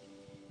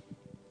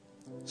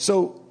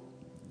 So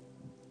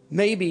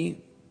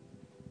maybe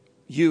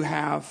you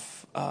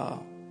have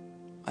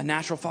a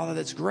natural father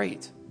that's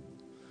great,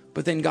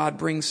 but then God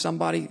brings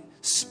somebody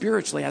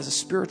spiritually as a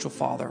spiritual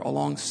father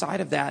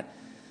alongside of that,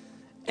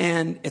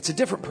 and it's a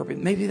different purpose.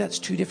 Maybe that's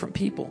two different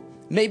people.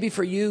 Maybe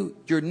for you,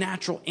 your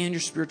natural and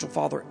your spiritual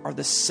father are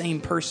the same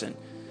person.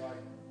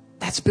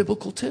 That's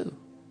biblical too.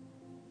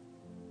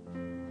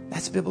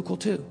 That's biblical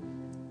too.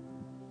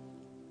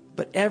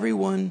 But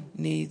everyone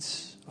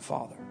needs a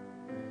father.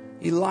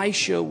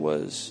 Elisha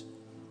was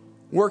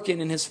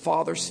working in his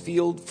father's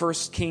field, 1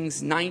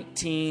 Kings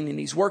 19, and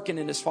he's working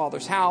in his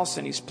father's house,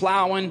 and he's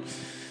plowing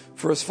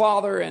for his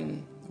father.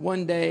 And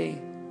one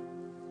day,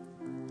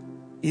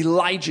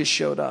 Elijah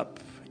showed up,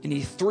 and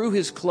he threw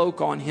his cloak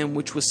on him,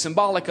 which was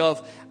symbolic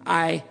of,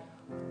 I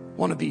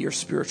want to be your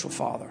spiritual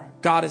father.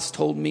 God has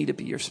told me to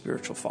be your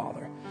spiritual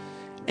father.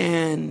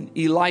 And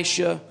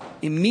Elisha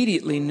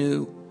immediately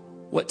knew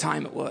what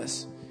time it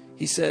was.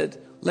 He said,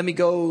 let me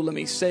go. Let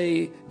me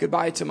say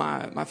goodbye to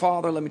my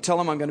father. Let me tell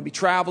him I'm going to be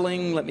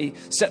traveling. Let me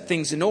set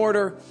things in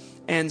order.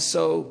 And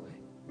so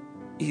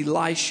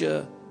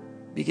Elisha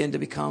began to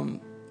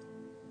become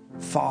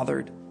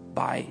fathered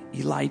by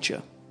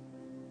Elijah.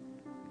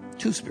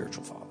 Two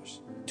spiritual fathers.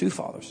 Two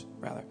fathers,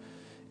 rather.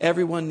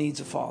 Everyone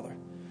needs a father.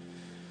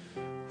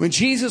 When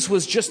Jesus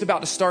was just about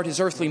to start his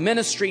earthly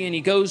ministry and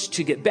he goes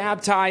to get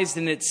baptized,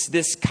 and it's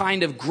this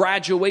kind of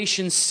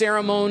graduation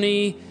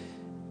ceremony,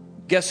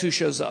 guess who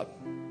shows up?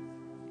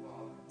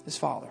 His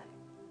father.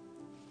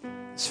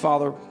 His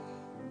father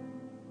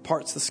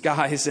parts the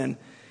skies and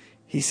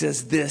he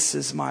says, this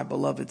is my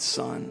beloved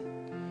son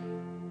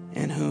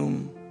in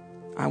whom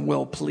I'm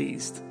well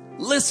pleased.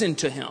 Listen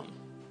to him.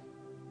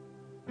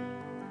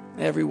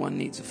 Everyone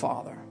needs a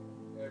father.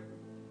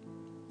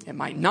 It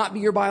might not be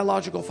your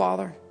biological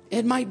father.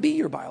 It might be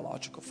your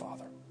biological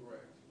father.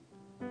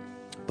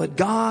 But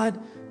God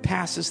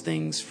passes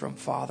things from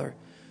father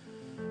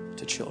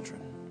to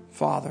children.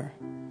 Father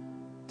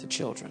to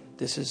children.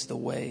 This is the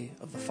way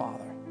of the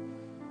Father.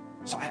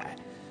 So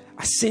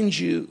I send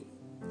you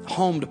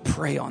home to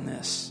pray on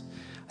this.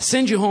 I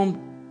send you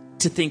home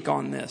to think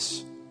on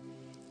this,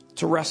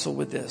 to wrestle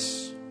with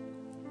this.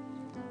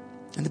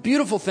 And the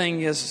beautiful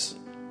thing is,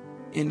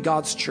 in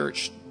God's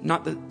church,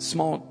 not the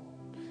small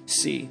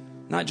C,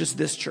 not just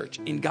this church,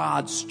 in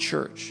God's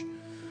church,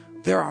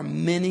 there are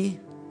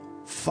many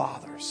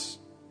fathers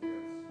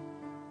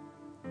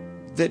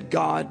that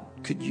God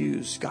could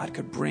use. God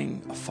could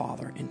bring a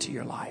father into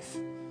your life.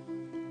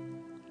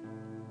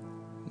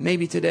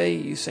 Maybe today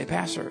you say,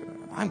 Pastor,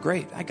 I'm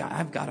great. I've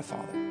got a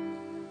father.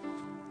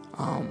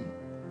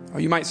 Or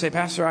you might say,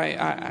 Pastor,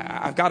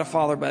 I've got a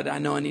father, but I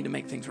know I need to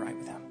make things right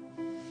with him.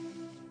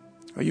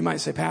 Or you might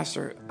say,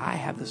 Pastor, I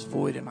have this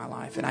void in my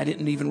life, and I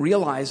didn't even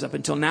realize up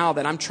until now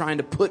that I'm trying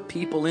to put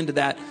people into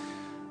that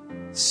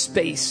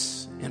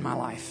space in my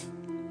life.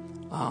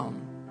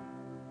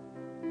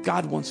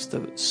 God wants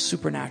to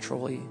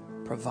supernaturally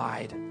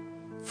provide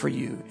for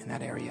you in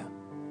that area.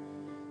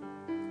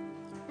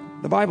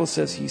 The Bible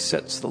says he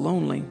sets the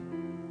lonely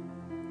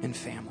in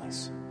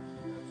families.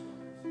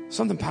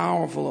 Something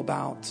powerful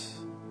about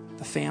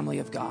the family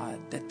of God,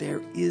 that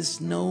there is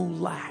no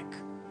lack.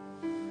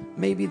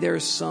 Maybe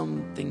there's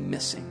something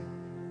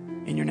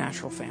missing in your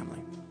natural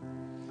family.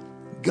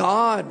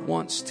 God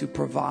wants to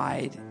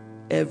provide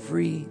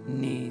every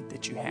need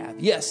that you have.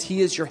 Yes,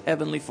 he is your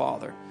heavenly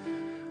Father.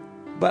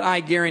 But I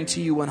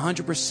guarantee you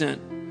 100%,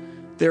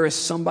 there is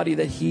somebody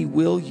that he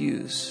will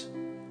use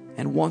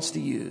and wants to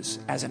use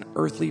as an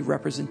earthly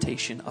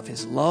representation of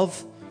his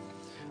love,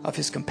 of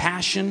his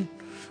compassion,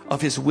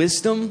 of his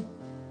wisdom,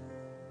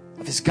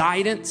 of his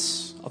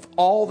guidance, of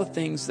all the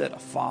things that a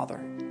father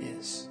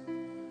is.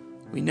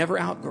 We never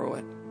outgrow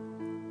it.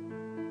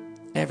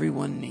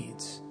 Everyone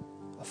needs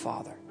a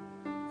father.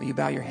 Will you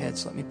bow your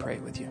heads? Let me pray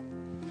with you.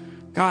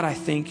 God, I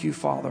thank you,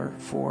 Father,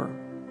 for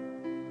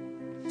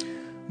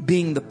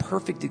being the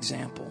perfect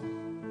example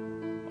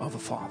of a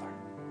father.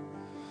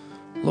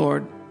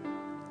 Lord,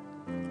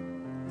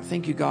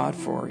 thank you, God,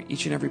 for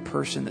each and every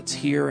person that's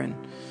here. And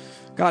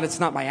God, it's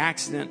not by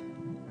accident.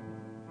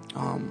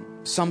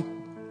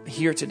 Some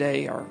here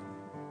today are,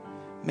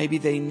 maybe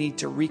they need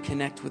to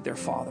reconnect with their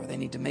father. They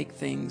need to make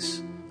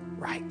things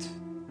right.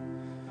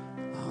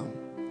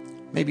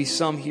 Maybe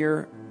some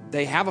here,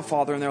 they have a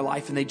father in their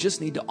life and they just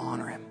need to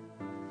honor him.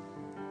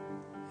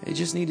 They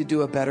just need to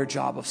do a better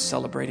job of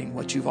celebrating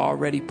what you've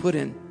already put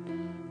in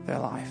their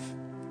life.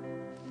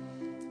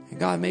 And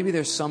God, maybe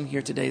there's some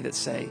here today that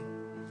say,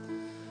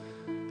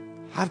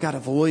 I've got a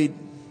void.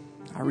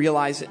 I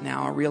realize it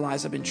now. I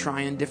realize I've been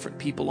trying different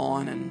people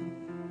on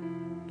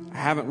and I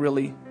haven't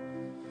really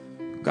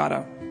got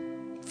a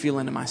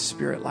feeling in my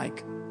spirit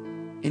like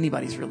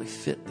anybody's really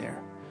fit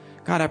there.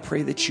 God, I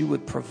pray that you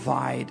would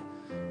provide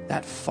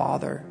that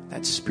father,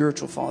 that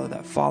spiritual father,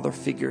 that father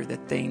figure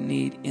that they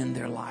need in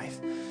their life.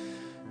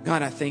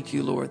 God, I thank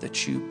you, Lord,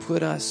 that you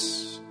put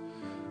us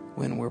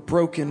when we're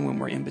broken, when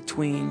we're in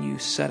between. You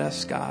set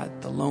us,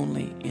 God, the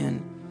lonely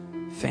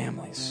in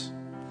families.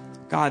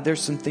 God,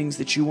 there's some things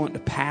that you want to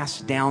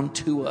pass down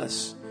to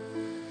us.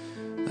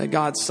 That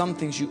God, some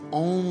things you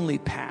only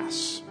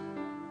pass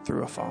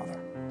through a father.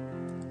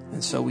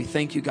 And so we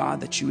thank you,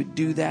 God, that you would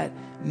do that.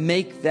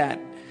 Make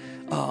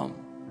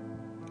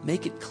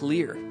it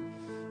clear.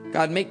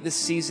 God, make this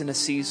season a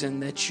season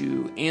that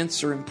you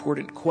answer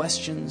important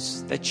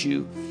questions, that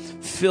you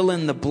fill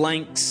in the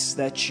blanks,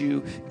 that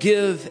you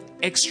give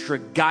extra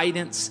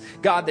guidance.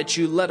 God, that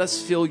you let us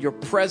feel your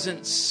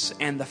presence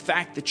and the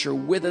fact that you're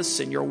with us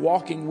and you're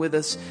walking with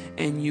us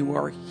and you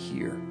are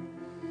here.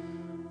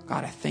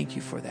 God, I thank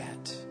you for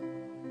that.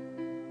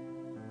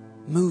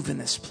 Move in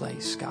this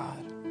place, God.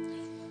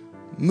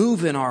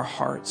 Move in our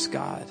hearts,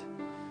 God.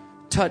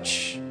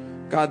 Touch,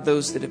 God,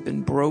 those that have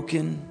been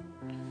broken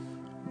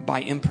by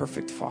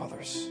imperfect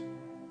fathers.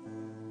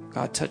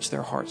 God, touch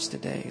their hearts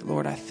today.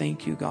 Lord, I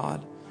thank you,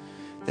 God,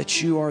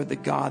 that you are the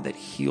God that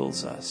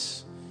heals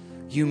us.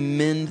 You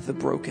mend the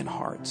broken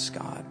hearts,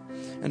 God.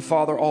 And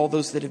Father, all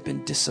those that have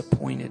been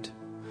disappointed,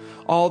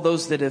 all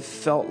those that have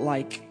felt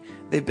like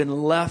they've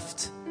been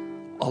left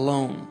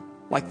alone,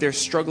 like they're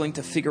struggling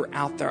to figure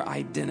out their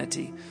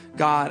identity.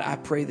 God, I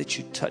pray that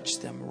you touch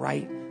them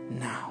right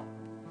now.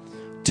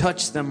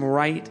 Touch them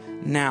right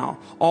now.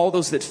 All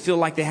those that feel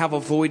like they have a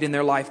void in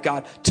their life,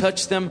 God,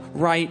 touch them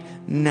right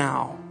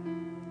now.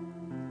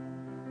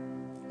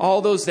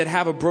 All those that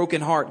have a broken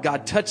heart,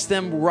 God, touch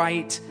them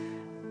right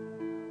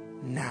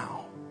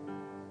now.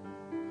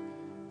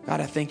 God,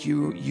 I thank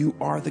you. You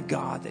are the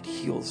God that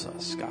heals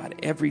us, God.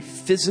 Every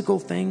physical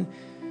thing,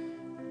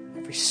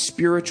 every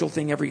spiritual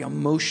thing, every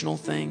emotional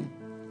thing,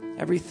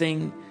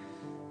 everything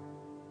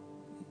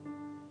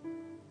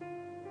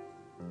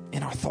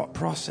in our thought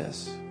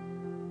process.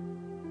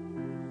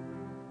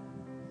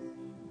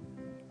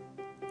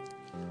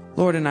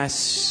 Lord, and I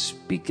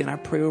speak and I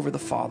pray over the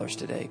fathers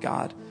today,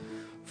 God.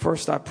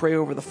 First, I pray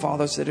over the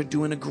fathers that are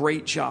doing a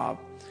great job.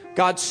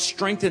 God,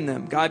 strengthen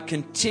them. God,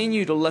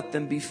 continue to let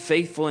them be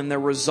faithful in their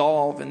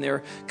resolve and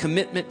their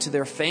commitment to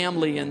their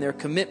family and their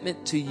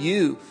commitment to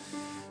you,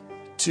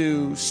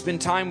 to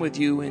spend time with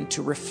you and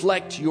to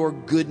reflect your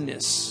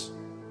goodness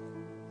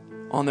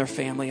on their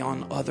family,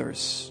 on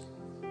others.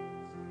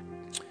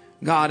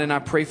 God, and I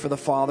pray for the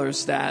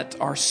fathers that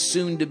are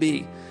soon to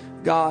be.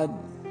 God,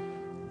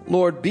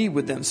 Lord, be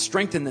with them,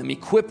 strengthen them,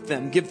 equip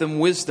them, give them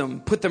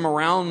wisdom, put them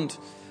around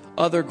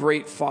other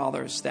great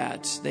fathers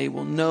that they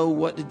will know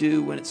what to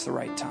do when it's the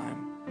right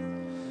time.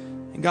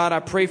 And God, I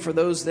pray for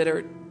those that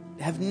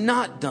have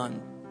not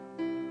done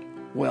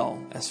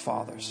well as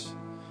fathers.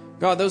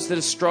 God, those that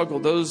have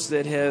struggled, those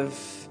that have,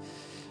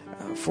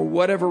 for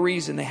whatever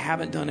reason, they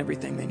haven't done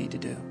everything they need to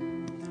do.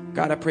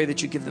 God, I pray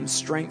that you give them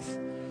strength,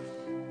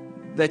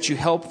 that you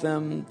help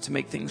them to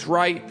make things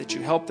right, that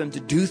you help them to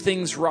do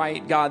things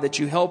right. God, that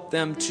you help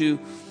them to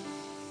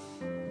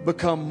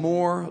become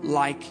more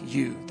like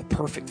you, the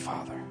perfect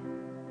Father.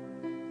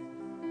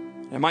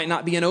 It might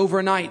not be an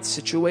overnight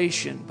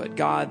situation, but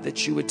God,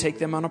 that you would take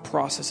them on a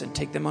process and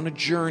take them on a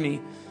journey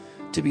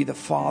to be the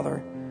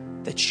Father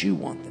that you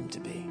want them to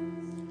be.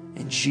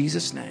 In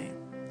Jesus' name,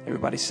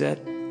 everybody said,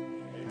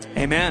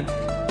 amen.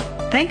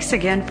 Thanks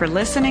again for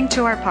listening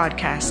to our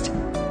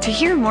podcast. To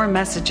hear more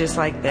messages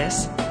like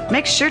this,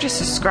 make sure to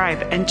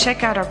subscribe and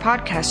check out our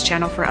podcast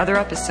channel for other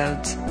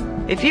episodes.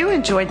 If you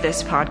enjoyed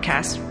this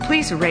podcast,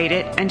 please rate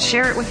it and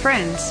share it with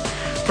friends.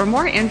 For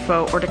more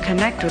info or to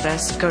connect with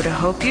us, go to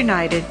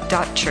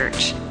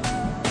hopeunited.church.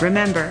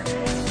 Remember,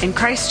 in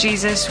Christ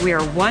Jesus, we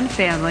are one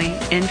family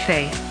in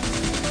faith.